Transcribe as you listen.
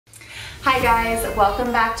Hi guys,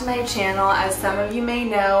 welcome back to my channel. As some of you may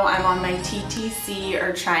know, I'm on my TTC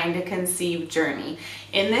or trying to conceive journey.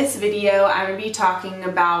 In this video, I'm going to be talking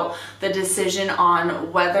about the decision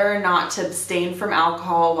on whether or not to abstain from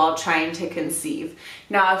alcohol while trying to conceive.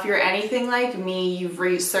 Now, if you're anything like me, you've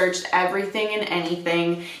researched everything and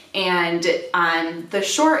anything, and the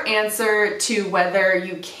short answer to whether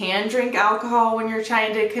you can drink alcohol when you're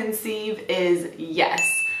trying to conceive is yes.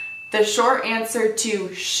 The short answer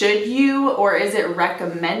to should you or is it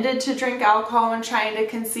recommended to drink alcohol when trying to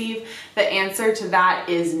conceive, the answer to that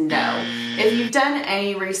is no. If you've done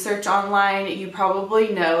any research online, you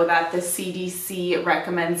probably know that the CDC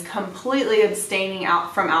recommends completely abstaining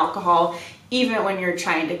from alcohol even when you're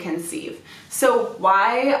trying to conceive. So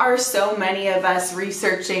why are so many of us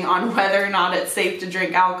researching on whether or not it's safe to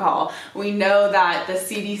drink alcohol? We know that the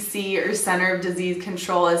CDC or Center of Disease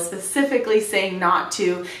Control is specifically saying not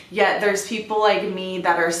to, yet there's people like me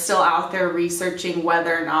that are still out there researching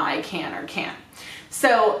whether or not I can or can't.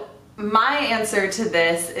 So my answer to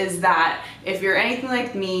this is that if you're anything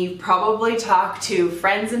like me, you probably talk to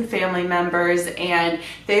friends and family members and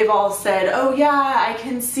they've all said, oh yeah, I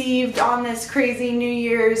conceived on this crazy New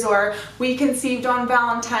Year's, or we conceived on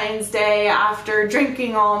Valentine's Day after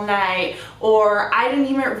drinking all night, or I didn't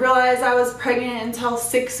even realize I was pregnant until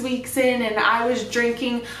 6 weeks in and I was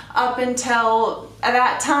drinking up until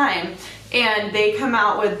that time. And they come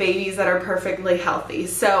out with babies that are perfectly healthy.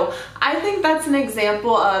 So I think that's an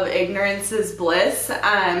example of ignorance is bliss.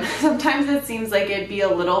 Sometimes it seems like it'd be a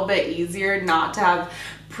little bit easier not to have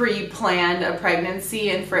pre-planned a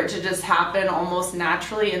pregnancy and for it to just happen almost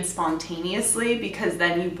naturally and spontaneously, because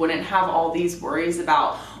then you wouldn't have all these worries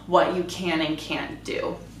about what you can and can't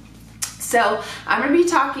do. So I'm going to be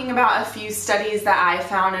talking about a few studies that I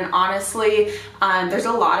found, and honestly, there's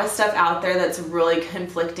a lot of stuff out there that's really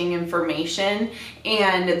conflicting information,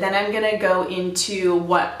 and then I'm going to go into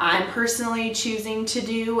what I'm personally choosing to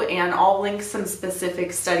do, and I'll link some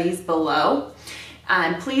specific studies below.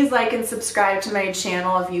 Please like and subscribe to my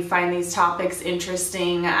channel if you find these topics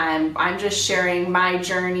interesting. I'm just sharing my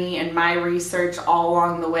journey and my research all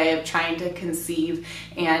along the way of trying to conceive,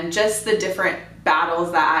 and just the different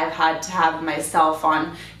battles that I've had to have myself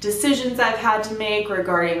on decisions I've had to make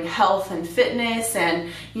regarding health and fitness, and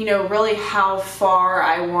you know, really how far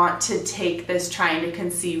I want to take this trying to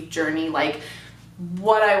conceive journey, like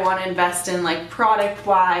what I want to invest in, like product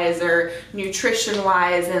wise or nutrition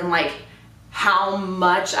wise, and like how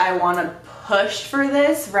much I want to push for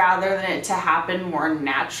this rather than it to happen more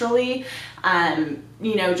naturally.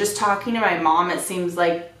 You know, just talking to my mom, it seems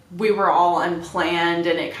like we were all unplanned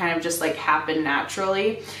and it kind of just like happened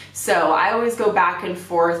naturally. So I always go back and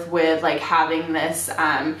forth with like having this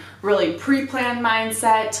really pre-planned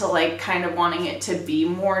mindset to like kind of wanting it to be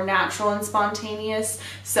more natural and spontaneous.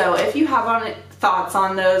 So if you have thoughts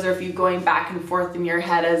on those, or if you're going back and forth in your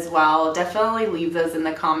head as well, definitely leave those in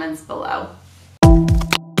the comments below.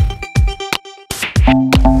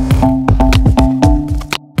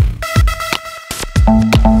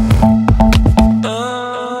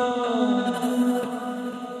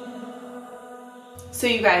 So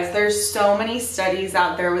you guys, there's so many studies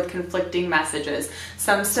out there with conflicting messages.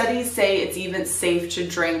 Some studies say it's even safe to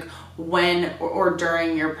drink when or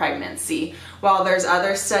during your pregnancy, while there's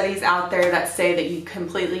other studies out there that say that you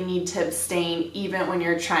completely need to abstain even when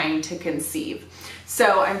you're trying to conceive.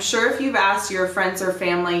 So I'm sure if you've asked your friends or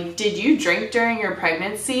family, did you drink during your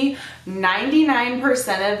pregnancy?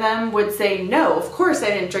 99% of them would say, no, of course I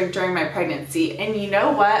didn't drink during my pregnancy. And you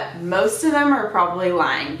know what? Most of them are probably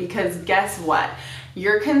lying, because guess what?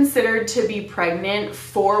 You're considered to be pregnant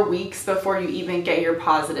 4 weeks before you even get your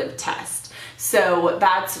positive test. So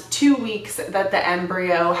that's 2 weeks that the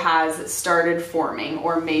embryo has started forming,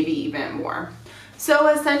 or maybe even more. So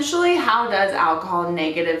essentially, how does alcohol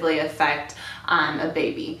negatively affect a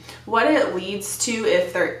baby? What it leads to,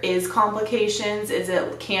 if there is complications, is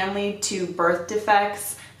it can lead to birth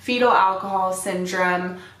defects, fetal alcohol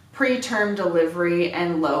syndrome, preterm delivery,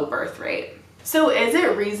 and low birth rate. So is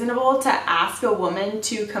it reasonable to ask a woman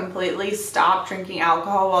to completely stop drinking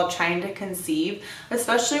alcohol while trying to conceive,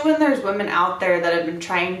 especially when there's women out there that have been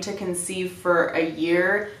trying to conceive for a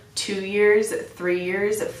year, 2 years, 3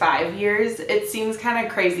 years, 5 years? It seems kind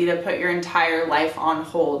of crazy to put your entire life on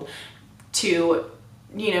hold to,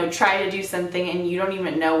 you know, try to do something and you don't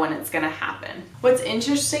even know when it's going to happen. What's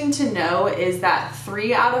interesting to know is that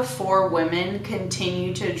 3 out of 4 women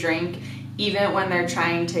continue to drink even when they're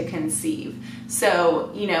trying to conceive.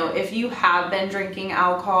 So, you know, if you have been drinking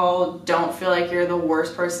alcohol, don't feel like you're the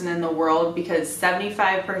worst person in the world, because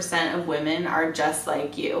 75% of women are just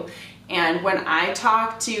like you. And when I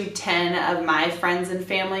talked to 10 of my friends and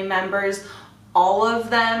family members, all of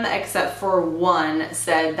them except for one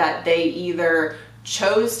said that they either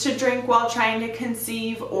chose to drink while trying to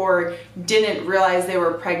conceive or didn't realize they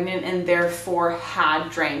were pregnant and therefore had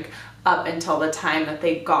drank up until the time that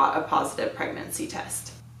they got a positive pregnancy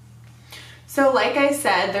test. So like I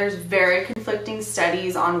said, there's very conflicting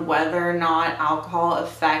studies on whether or not alcohol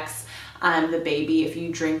affects the baby if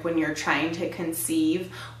you drink when you're trying to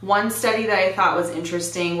conceive. One study that I thought was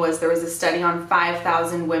interesting was there was a study on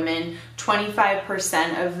 5,000 women.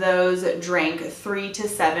 25% of those drank 3 to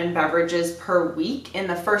 7 beverages per week in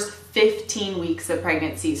the first 15 weeks of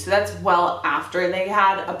pregnancy. So that's well after they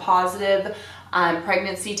had a positive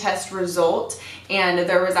pregnancy test result, and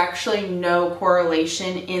there was actually no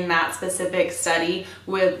correlation in that specific study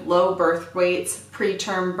with low birth weights,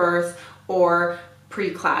 preterm birth, or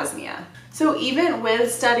preeclampsia. So even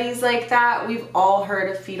with studies like that, we've all heard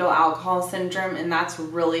of fetal alcohol syndrome, and that's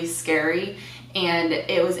really scary. And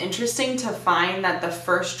it was interesting to find that the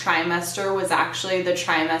first trimester was actually the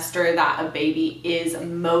trimester that a baby is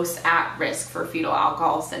most at risk for fetal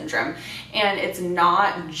alcohol syndrome. And it's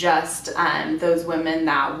not just those women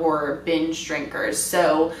that were binge drinkers.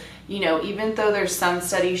 So, you know, even though there's some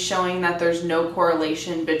studies showing that there's no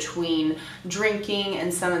correlation between drinking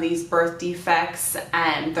and some of these birth defects,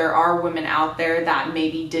 and there are women out there that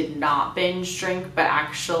maybe did not binge drink but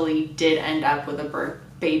actually did end up with a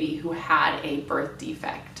baby who had a birth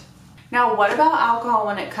defect. Now, what about alcohol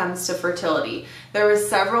when it comes to fertility? There was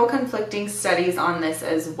several conflicting studies on this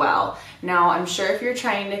as well. Now, I'm sure if you're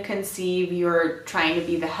trying to conceive, you're trying to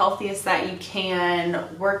be the healthiest that you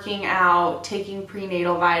can, working out, taking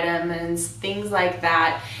prenatal vitamins, things like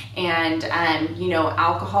that. And, you know,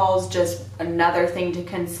 alcohol is just another thing to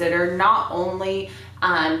consider. Not only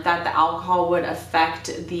that the alcohol would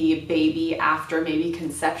affect the baby after maybe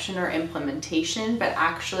conception or implementation, but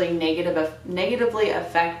actually negatively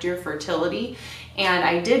affect your fertility. And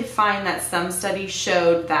I did find that some studies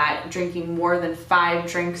showed that drinking more than 5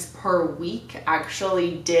 drinks per week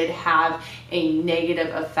actually did have a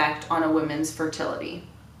negative effect on a woman's fertility,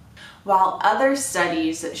 while other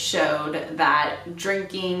studies showed that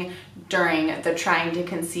drinking during the trying to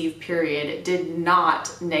conceive period did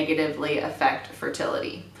not negatively affect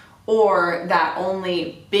fertility, or that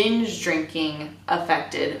only binge drinking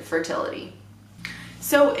affected fertility.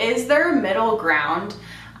 So is there a middle ground?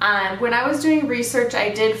 When I was doing research, I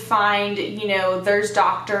did find, you know, there's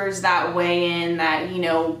doctors that weigh in that, you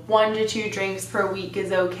know, 1 to 2 drinks per week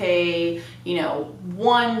is okay, you know,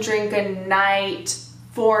 1 drink a night,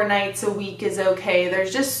 4 nights a week is okay.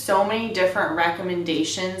 There's just so many different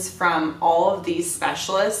recommendations from all of these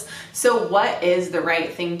specialists. So what is the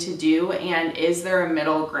right thing to do, and is there a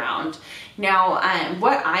middle ground? Now,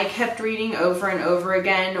 what I kept reading over and over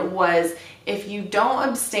again was, if you don't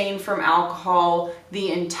abstain from alcohol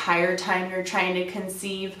the entire time you're trying to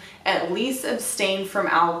conceive, at least abstain from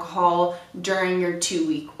alcohol during your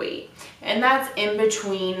 2-week wait. And that's in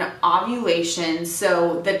between ovulation,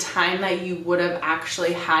 so the time that you would have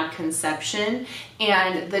actually had conception,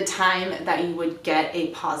 and the time that you would get a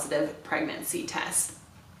positive pregnancy test.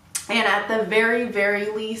 And at the very, very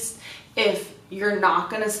least, if you're not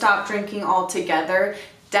going to stop drinking altogether,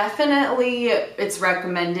 definitely it's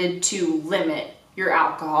recommended to limit your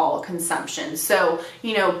alcohol consumption. So,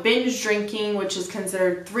 you know, binge drinking, which is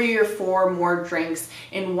considered 3 or 4 more drinks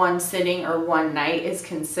in one sitting or one night, is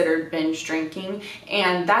considered binge drinking,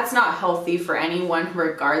 and that's not healthy for anyone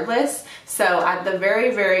regardless. So at the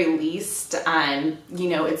very, very least, you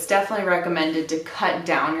know, it's definitely recommended to cut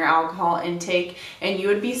down your alcohol intake, and you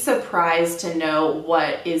would be surprised to know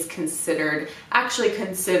what is actually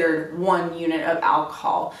considered 1 unit of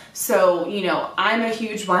alcohol. So, you know, I'm a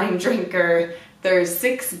huge wine drinker. There's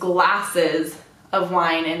 6 glasses of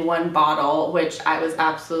wine in 1 bottle, which I was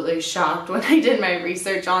absolutely shocked when I did my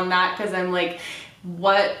research on that, because I'm like,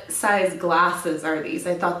 what size glasses are these?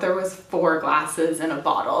 I thought there was 4 glasses in a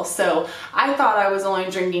bottle. So I thought I was only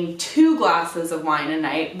drinking 2 glasses of wine a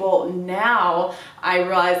night. Well, now I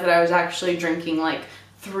realize that I was actually drinking like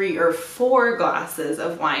 3 or 4 glasses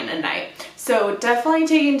of wine a night. So definitely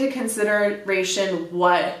take into consideration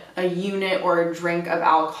what a unit or a drink of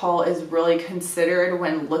alcohol is really considered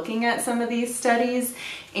when looking at some of these studies.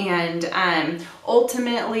 And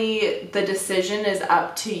ultimately, the decision is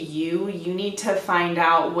up to you. You need to find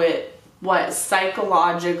out what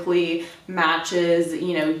psychologically matches,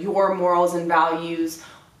 you know, your morals and values,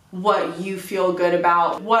 what you feel good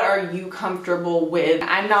about, what are you comfortable with.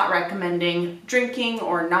 I'm not recommending drinking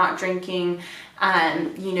or not drinking.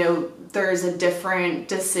 You know, there's a different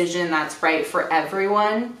decision that's right for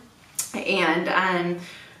everyone. And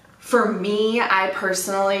For me, I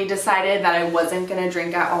personally decided that I wasn't going to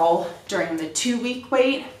drink at all during the 2-week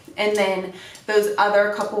wait, and then those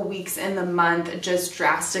other couple weeks in the month just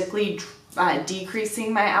drastically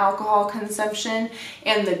decreasing my alcohol consumption.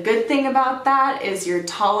 And the good thing about that is your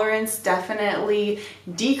tolerance definitely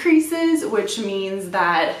decreases, which means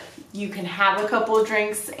that you can have a couple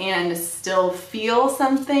drinks and still feel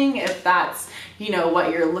something if that's, you know,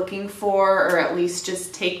 what you're looking for, or at least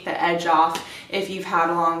just take the edge off if you've had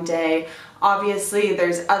a long day. Obviously,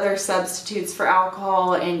 there's other substitutes for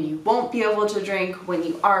alcohol, and you won't be able to drink when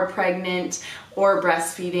you are pregnant or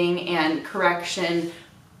breastfeeding. And correction,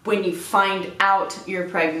 when you find out you're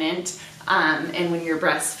pregnant and when you're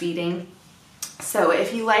breastfeeding. So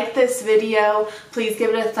if you like this video, please give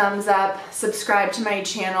it a thumbs up, subscribe to my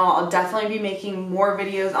channel. I'll definitely be making more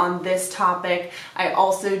videos on this topic. I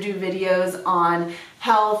also do videos on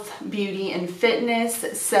health, beauty, and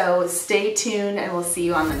fitness, so stay tuned and we'll see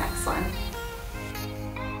you on the next one.